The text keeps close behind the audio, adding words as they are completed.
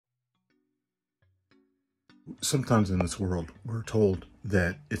Sometimes in this world, we're told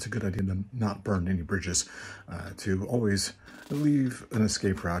that it's a good idea to not burn any bridges, to always leave an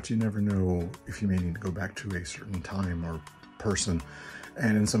escape route. You never know if you may need to go back to a certain time or person.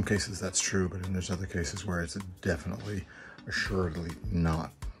 And in some cases that's true, but then there's other cases where it's definitely, assuredly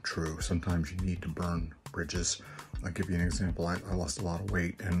not true. Sometimes you need to burn bridges. I'll give you an example. I lost a lot of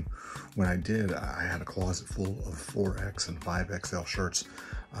weight, and when I did, I had a closet full of 4X and 5XL shirts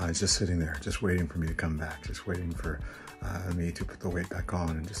just sitting there, just waiting for me to come back, just waiting for me to put the weight back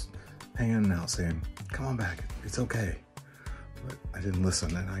on, and just hanging out saying, come on back, it's okay. But I didn't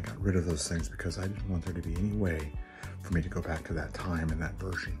listen, and I got rid of those things because I didn't want there to be any way for me to go back to that time and that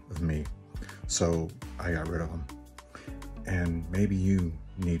version of me. So I got rid of them. And maybe you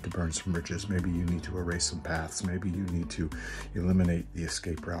need to burn some bridges. Maybe you need to erase some paths. Maybe you need to eliminate the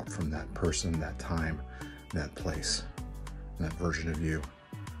escape route from that person, that time, that place, that version of you,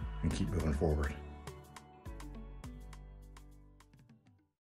 and keep moving forward.